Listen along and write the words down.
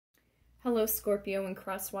Hello, Scorpio and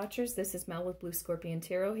Cross Watchers. This is Mel with Blue Scorpion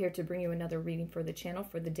Tarot, here to bring you another reading for the channel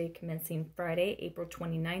for the day commencing Friday, April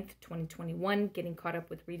 29th, 2021. Getting caught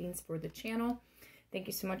up with readings for the channel. Thank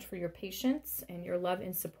you so much for your patience and your love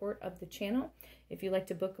and support of the channel. If you'd like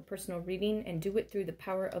to book a personal reading and do it through the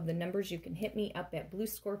power of the numbers, you can hit me up at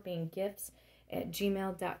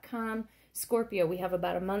bluescorpiongifts@gmail.com. Scorpio, we have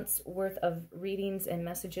about a month's worth of readings and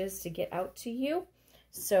messages to get out to you.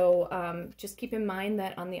 So just keep in mind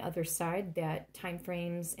that on the other side, that time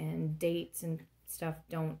frames and dates and stuff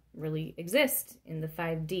don't really exist in the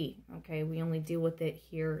 5D, okay? We only deal with it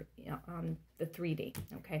here on the 3D,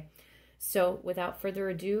 okay? So without further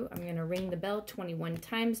ado, I'm going to ring the bell 21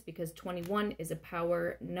 times because 21 is a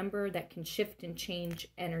power number that can shift and change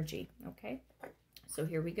energy, okay? So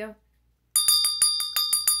here we go.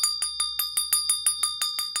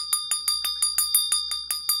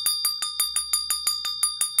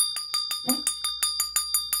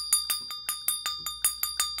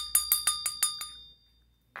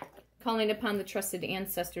 Calling upon the trusted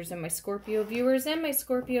ancestors and my Scorpio viewers and my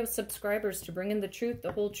Scorpio subscribers to bring in the truth,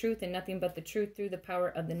 the whole truth, and nothing but the truth through the power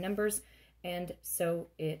of the numbers. And so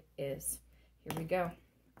it is. Here we go.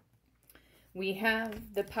 We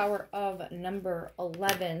have the power of number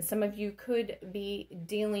 11. Some of you could be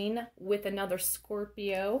dealing with another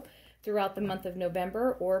Scorpio throughout the month of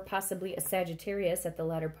November, or possibly a Sagittarius at the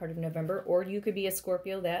latter part of November, or you could be a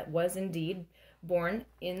Scorpio that was indeed born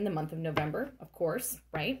in the month of November, of course,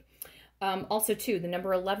 right? Also, too, the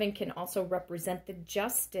number 11 can also represent the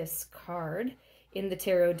Justice card in the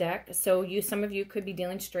tarot deck. So some of you could be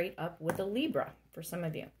dealing straight up with a Libra for some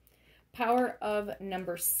of you. Power of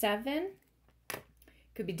number 7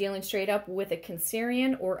 could be dealing straight up with a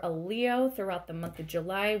Cancerian or a Leo throughout the month of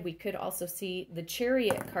July. We could also see the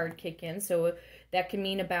Chariot card kick in. So that can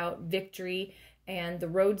mean about victory and the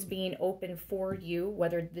roads being open for you,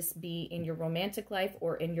 whether this be in your romantic life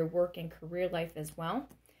or in your work and career life as well.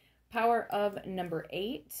 Power of number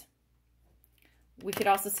 8. We could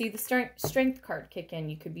also see the strength card kick in.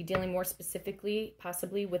 You could be dealing more specifically,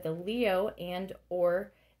 possibly with a Leo and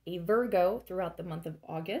or a Virgo throughout the month of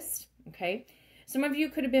August, okay? Some of you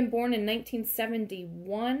could have been born in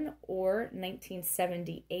 1971 or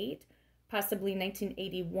 1978, possibly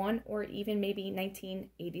 1981, or even maybe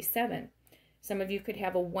 1987. Some of you could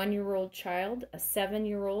have a 1-year-old child, a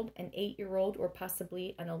 7-year-old, an 8-year-old, or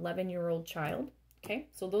possibly an 11-year-old child. Okay,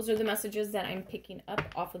 so those are the messages that I'm picking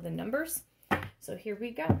up off of the numbers. So here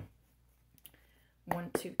we go.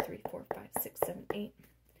 1, 2, 3, 4, 5, 6, 7, 8.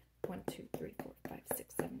 1, 2, 3, 4, 5,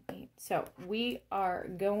 6, 7, 8. So we are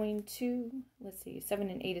going to, let's see,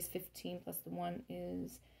 7 and 8 is 15, plus the 1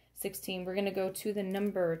 is 16. We're going to go to the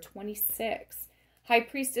number 26. High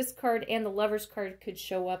Priestess card and the Lovers card could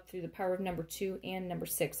show up through the power of number 2 and number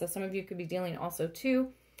 6. So some of you could be dealing also,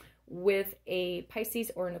 too, with a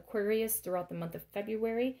Pisces or an Aquarius throughout the month of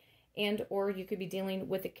February, and or you could be dealing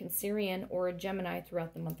with a Cancerian or a Gemini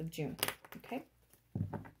throughout the month of June. Okay.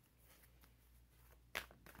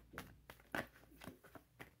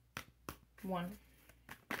 One,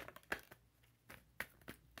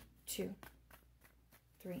 2,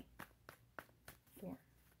 3, 4,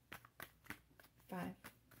 5,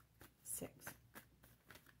 6,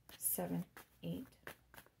 7, 8,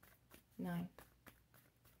 9,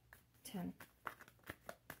 10,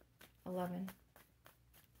 11,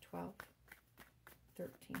 12,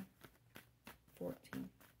 13, 14,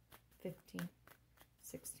 15,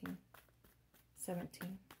 16,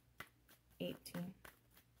 17, 18,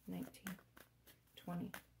 19,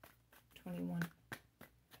 20, 21,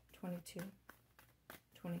 22,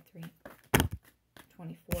 23,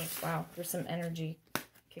 24. Wow, there's some energy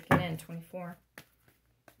kicking in. 24,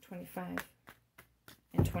 25,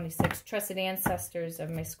 and 26. Trusted ancestors of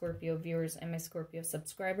my Scorpio viewers and my Scorpio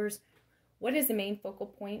subscribers, what is the main focal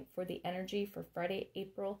point for the energy for Friday,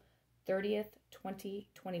 April 30th,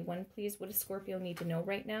 2021, please? What does Scorpio need to know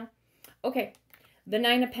right now? Okay, the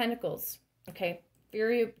 9 of Pentacles. Okay,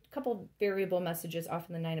 couple variable messages off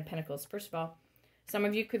of the 9 of Pentacles. First of all, some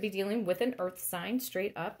of you could be dealing with an earth sign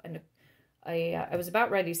straight up. And I was about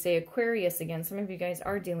ready to say Aquarius again. Some of you guys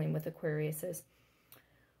are dealing with Aquariuses.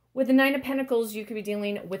 With the 9 of Pentacles, you could be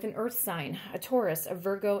dealing with an earth sign, a Taurus, a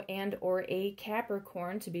Virgo, and or a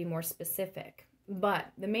Capricorn, to be more specific.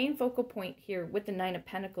 But the main focal point here with the 9 of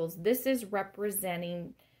Pentacles, this is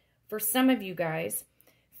representing, for some of you guys,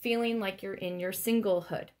 feeling like you're in your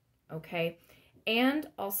singlehood, okay? And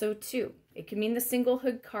also, too, it can mean the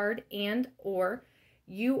singlehood card and or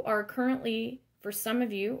you are currently, for some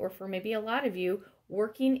of you, or for maybe a lot of you,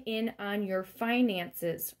 working in on your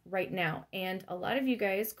finances right now. And a lot of you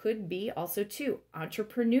guys could be also too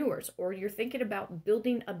entrepreneurs, or you're thinking about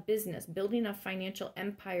building a business, building a financial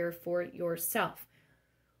empire for yourself.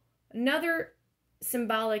 Another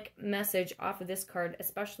symbolic message off of this card,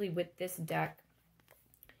 especially with this deck,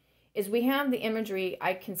 is we have the imagery.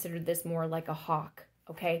 I consider this more like a hawk,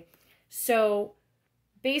 okay? So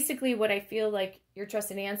basically what I feel like your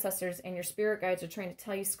trusted ancestors and your spirit guides are trying to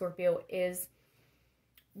tell you, Scorpio, is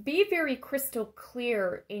be very crystal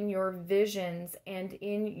clear in your visions and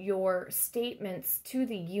in your statements to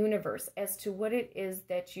the universe as to what it is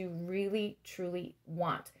that you really, truly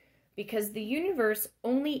want. Because the universe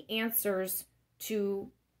only answers to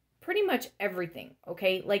pretty much everything,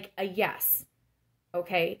 okay? Like a yes,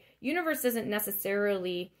 okay? Universe doesn't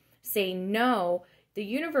necessarily say no. The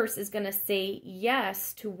universe is going to say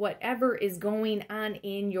yes to whatever is going on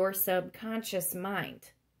in your subconscious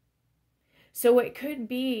mind. So it could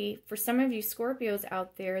be, for some of you Scorpios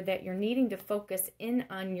out there, that you're needing to focus in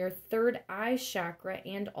on your third eye chakra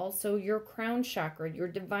and also your crown chakra, your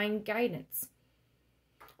divine guidance.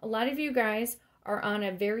 A lot of you guys are on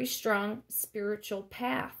a very strong spiritual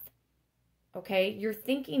path, okay? You're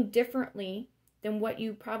thinking differently than what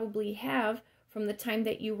you probably have from the time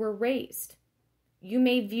that you were raised. You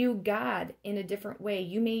may view God in a different way.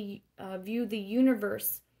 You may view the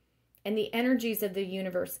universe and the energies of the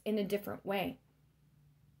universe in a different way.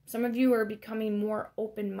 Some of you are becoming more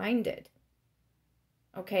open-minded,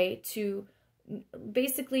 okay, to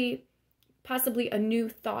basically possibly a new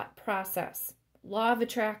thought process, law of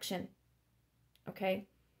attraction, okay?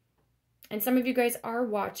 And some of you guys are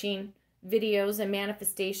watching videos and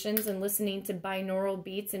manifestations and listening to binaural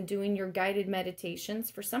beats and doing your guided meditations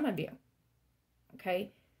for some of you,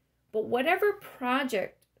 okay? But whatever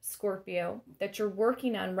project, Scorpio, that you're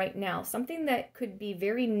working on right now, something that could be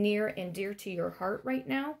very near and dear to your heart right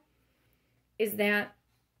now, is that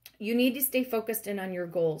you need to stay focused in on your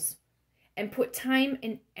goals and put time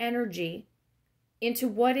and energy into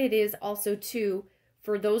what it is also too,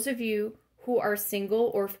 for those of you who are single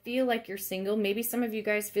or feel like you're single. Maybe some of you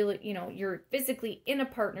guys feel it, you know, you're physically in a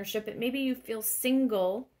partnership, but maybe you feel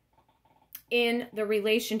single in the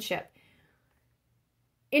relationship.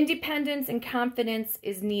 Independence and confidence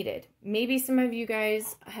is needed. Maybe some of you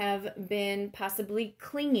guys have been possibly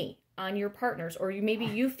clingy on your partners, or maybe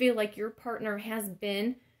you feel like your partner has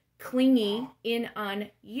been clingy in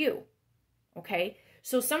on you, okay?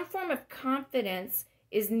 So some form of confidence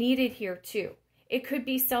is needed here too. It could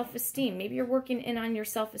be self-esteem. Maybe you're working in on your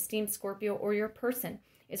self-esteem, Scorpio, or your person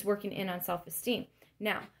is working in on self-esteem.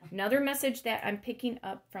 Now, another message that I'm picking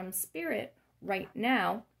up from Spirit right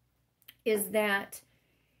now is that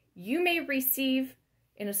you may receive,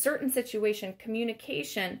 in a certain situation,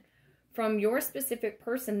 communication from your specific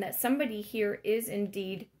person that somebody here is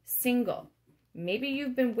indeed single. Maybe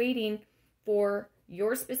you've been waiting for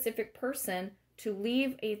your specific person to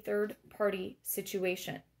leave a third-party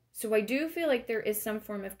situation. So I do feel like there is some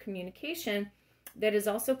form of communication that is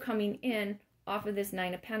also coming in off of this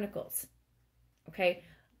Nine of Pentacles, okay?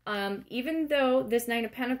 Even though this Nine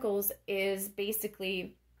of Pentacles is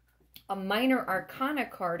basically a minor arcana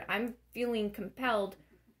card, I'm feeling compelled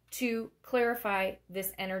to clarify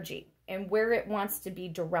this energy and where it wants to be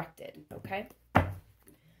directed, okay?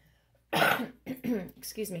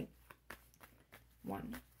 Excuse me.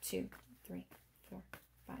 1, 2, 3, 4,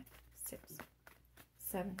 5, 6,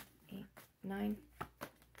 7, 8,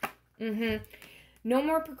 9. No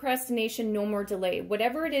more procrastination, no more delay.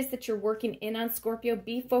 Whatever it is that you're working in on, Scorpio,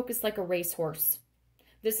 be focused like a racehorse.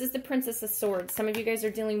 This is the Princess of Swords. Some of you guys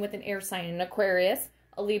are dealing with an air sign, an Aquarius,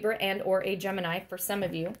 a Libra, and or a Gemini for some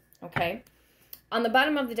of you, okay? On the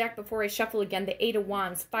bottom of the deck, before I shuffle again, the Eight of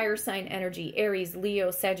Wands, fire sign energy, Aries,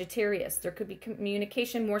 Leo, Sagittarius. There could be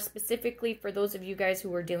communication more specifically for those of you guys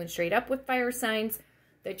who are dealing straight up with fire signs,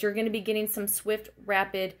 that you're going to be getting some swift,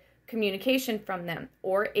 rapid communication from them.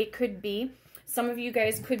 Or it could be, some of you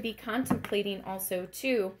guys could be contemplating also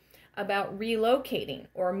too about relocating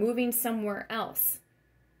or moving somewhere else.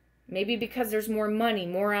 Maybe because there's more money,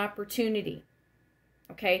 more opportunity,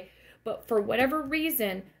 okay? But for whatever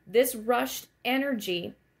reason, this rushed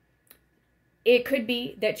energy, it could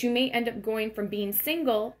be that you may end up going from being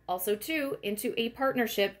single also too into a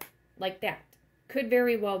partnership like that. Could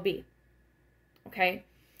very well be, okay?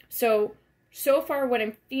 So far what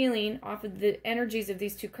I'm feeling off of the energies of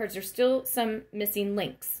these two cards, there's still some missing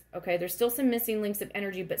links, okay? There's still some missing links of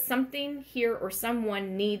energy, but something here or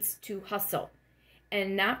someone needs to hustle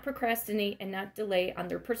and not procrastinate and not delay on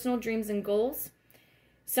their personal dreams and goals.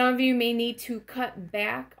 Some of you may need to cut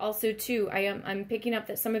back also too. I'm picking up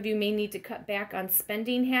that some of you may need to cut back on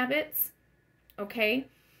spending habits, okay?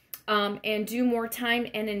 And do more time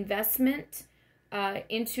and investment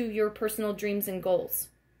into your personal dreams and goals,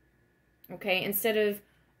 okay? Instead of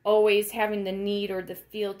always having the need or the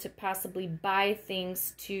feel to possibly buy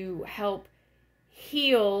things to help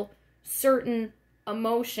heal certain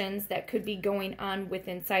emotions that could be going on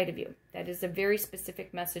within inside of you. That is a very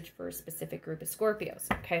specific message for a specific group of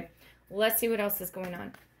Scorpios, okay? Let's see what else is going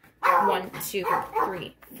on. 1, 2,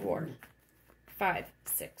 3, 4, 5,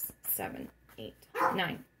 6, 7, 8,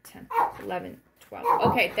 9, 10, 11, 12.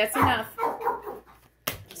 Okay, that's enough.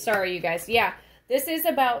 Sorry, you guys. Yeah, this is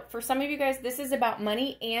about, for some of you guys, this is about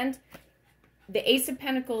money, and the Ace of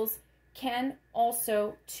Pentacles can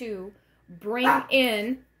also, too, bring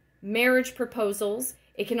in marriage proposals.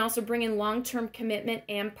 It can also bring in long-term commitment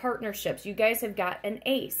and partnerships. You guys have got an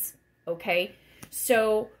ace, okay?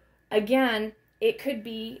 So, again, it could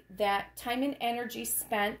be that time and energy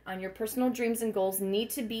spent on your personal dreams and goals need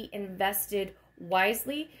to be invested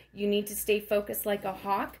wisely. You need to stay focused like a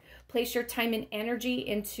hawk. Place your time and energy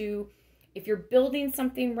into, if you're building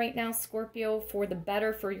something right now, Scorpio, for the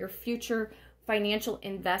better, for your future financial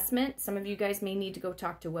investment. Some of you guys may need to go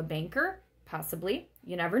talk to a banker, possibly.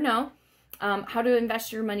 You never know. How to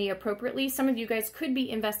invest your money appropriately. Some of you guys could be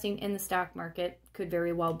investing in the stock market. Could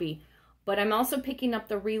very well be. But I'm also picking up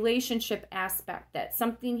the relationship aspect. That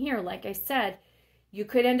something here, like I said, you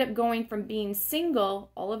could end up going from being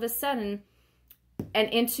single all of a sudden and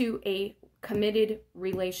into a committed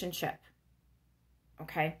relationship.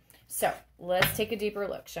 Okay, so let's take a deeper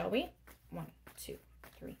look, shall we? 1, 2,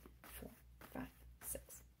 3, 4, 5, 6,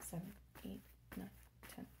 7, 8, 9,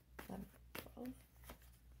 10, 11, 12.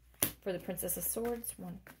 For the Princess of Swords,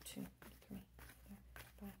 1, 2, 3, 4,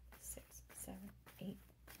 5, 6, 7, 8,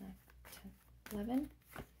 9, 10, 11.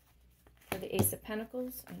 For the Ace of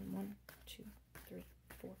Pentacles, and 1, 2, 3,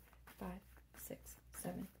 4, 5, 6,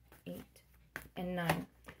 7, 8, and 9.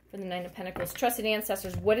 For the Nine of Pentacles, trusted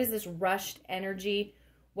ancestors, what is this rushed energy?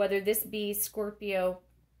 Whether this be Scorpio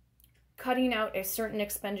cutting out a certain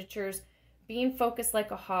expenditures, being focused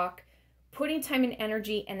like a hawk, putting time and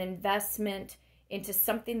energy and investment into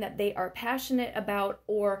something that they are passionate about,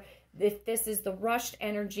 or if this is the rushed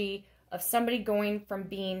energy of somebody going from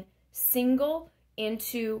being single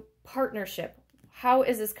into partnership. How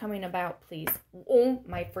is this coming about, please? Oh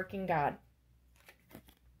my freaking God.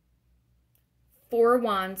 4 of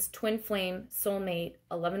Wands, twin flame, soulmate,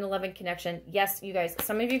 11-11 connection. Yes, you guys,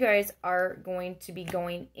 some of you guys are going to be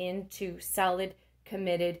going into solid,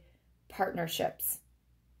 committed partnerships.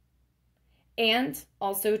 And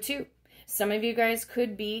also, too, some of you guys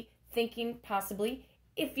could be thinking possibly,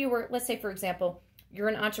 if you were, let's say, for example, you're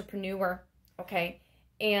an entrepreneur, okay,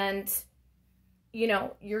 and, you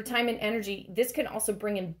know, your time and energy, this can also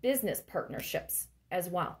bring in business partnerships as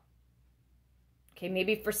well. Okay,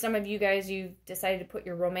 maybe for some of you guys, you've decided to put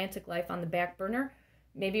your romantic life on the back burner.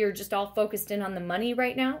 Maybe you're just all focused in on the money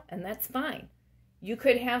right now, and that's fine. You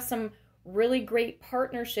could have some really great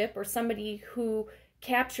partnership or somebody who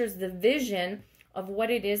captures the vision of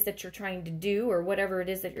what it is that you're trying to do or whatever it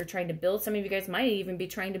is that you're trying to build. Some of you guys might even be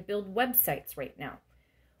trying to build websites right now.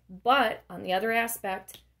 But on the other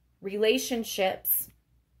aspect, relationships,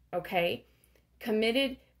 okay,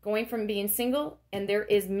 committed, going from being single, and there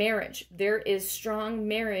is marriage. There is strong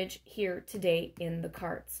marriage here today in the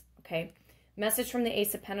cards, okay? Message from the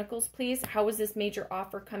Ace of Pentacles, please. How is this major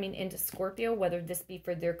offer coming into Scorpio, whether this be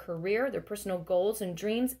for their career, their personal goals and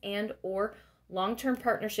dreams, and or long-term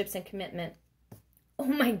partnerships and commitment? Oh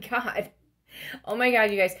my God. Oh my God,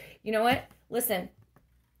 you guys. You know what? Listen.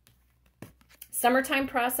 Summertime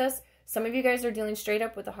process. Some of you guys are dealing straight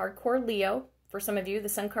up with a hardcore Leo. For some of you, the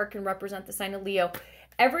Sun card can represent the sign of Leo.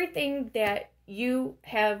 Everything that you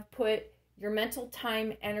have put your mental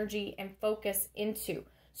time, energy, and focus into.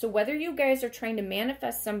 So whether you guys are trying to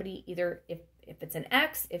manifest somebody, either if it's an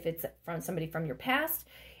ex, if it's from somebody from your past,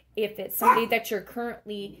 if it's somebody that you're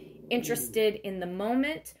currently interested in the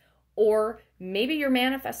moment, or maybe you're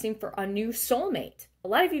manifesting for a new soulmate. A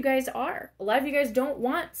lot of you guys are. A lot of you guys don't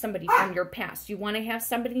want somebody from your past. You want to have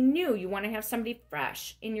somebody new. You want to have somebody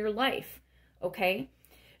fresh in your life, okay?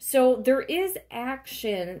 So there is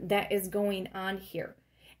action that is going on here.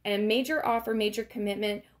 And major offer, major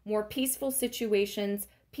commitment, more peaceful situations,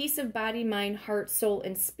 peace of body, mind, heart, soul,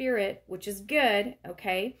 and spirit, which is good,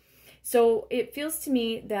 okay? So it feels to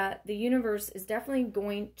me that the universe is definitely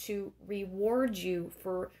going to reward you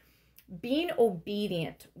for being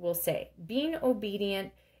obedient, we'll say. Being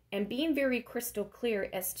obedient and being very crystal clear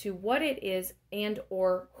as to what it is and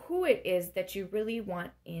or who it is that you really want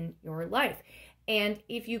in your life. And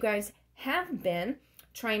if you guys have been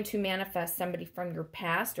trying to manifest somebody from your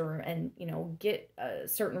past, and get a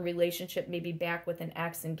certain relationship maybe back with an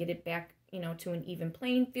ex and get it back, to an even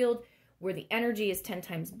playing field where the energy is 10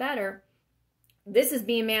 times better. This is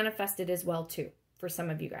being manifested as well too for some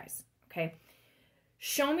of you guys. Okay.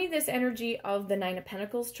 Show me this energy of the Nine of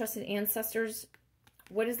Pentacles, trusted ancestors.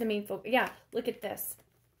 What is the main focus? Yeah, look at this.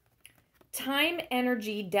 Time,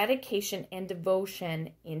 energy, dedication, and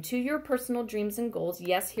devotion into your personal dreams and goals.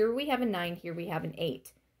 Yes, here we have a 9, here we have an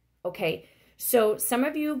 8. Okay, so some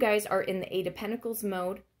of you guys are in the 8 of Pentacles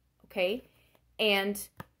mode, okay? And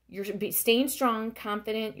you're staying strong,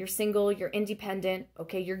 confident, you're single, you're independent,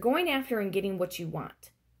 okay? You're going after and getting what you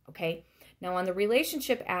want, okay? Now, on the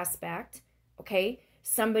relationship aspect, okay,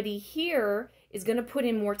 somebody here is going to put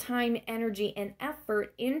in more time, energy, and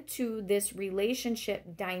effort into this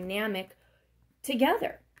relationship dynamic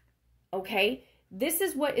together, okay? This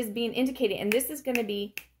is what is being indicated, and this is going to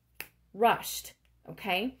be rushed,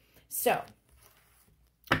 okay? So,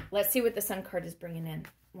 let's see what the Sun card is bringing in.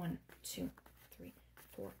 1, 2, 3,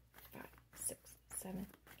 4, 5, 6, 7,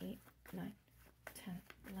 8, 9, 10,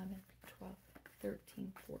 11, 12,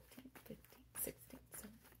 13, 14, 15, 16,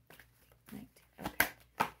 17, 18, 19.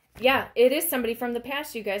 Okay. Yeah, it is somebody from the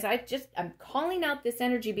past, you guys. I'm calling out this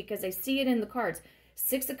energy because I see it in the cards.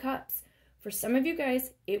 6 of Cups. For some of you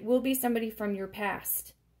guys, it will be somebody from your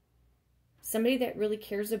past. Somebody that really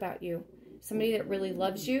cares about you. Somebody that really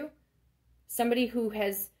loves you. Somebody who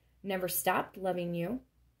has never stopped loving you.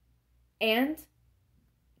 And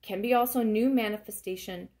can be also new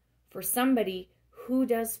manifestation for somebody who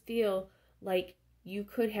does feel like you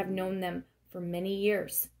could have known them for many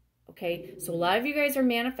years. Okay, so a lot of you guys are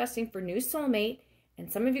manifesting for new soulmate.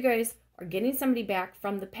 And some of you guys are getting somebody back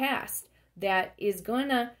from the past that is going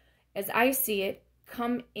to, as I see it,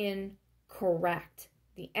 come in correct.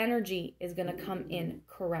 The energy is going to come in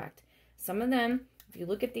correct. Some of them, if you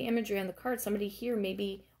look at the imagery on the card, somebody here may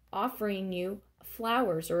be offering you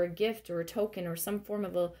flowers or a gift or a token or some form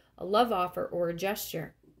of a love offer or a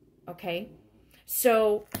gesture. Okay?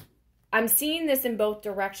 So I'm seeing this in both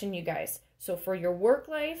directions, you guys. So for your work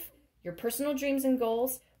life, your personal dreams and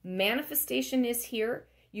goals, manifestation is here.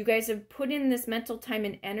 You guys have put in this mental time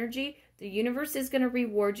and energy. The universe is going to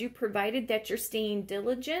reward you, provided that you're staying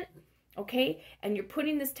diligent, okay? And you're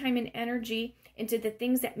putting this time and energy into the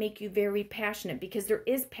things that make you very passionate, because there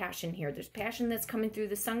is passion here. There's passion that's coming through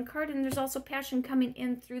the Sun card, and there's also passion coming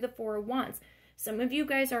in through the Four of Wands. Some of you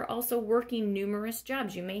guys are also working numerous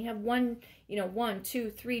jobs. You may have 1, 2,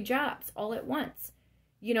 3 jobs all at once.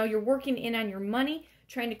 You're working in on your money,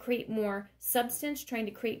 trying to create more substance, trying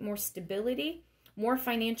to create more stability, more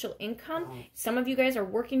financial income. Some of you guys are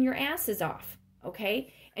working your asses off,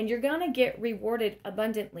 okay? And you're going to get rewarded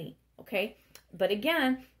abundantly, okay? But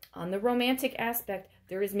again, on the romantic aspect,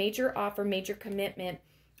 there is major offer, major commitment,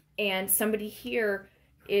 and somebody here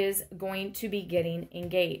is going to be getting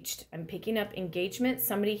engaged. I'm picking up engagement.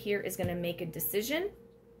 Somebody here is going to make a decision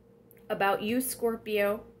about you,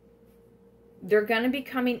 Scorpio. They're going to be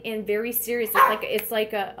coming in very serious. It's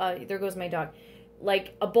like a there goes my dog,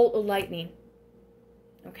 like a bolt of lightning.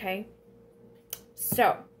 Okay,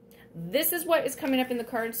 so this is what is coming up in the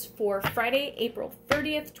cards for Friday, April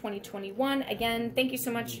 30th, 2021. Again, thank you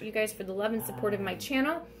so much, you guys, for the love and support of my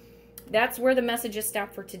channel. That's where the messages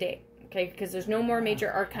stop for today, okay, because there's no more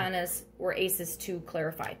major arcanas or aces to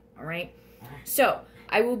clarify, all right? So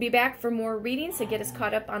I will be back for more readings to get us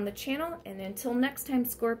caught up on the channel. And until next time,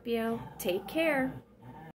 Scorpio, take care.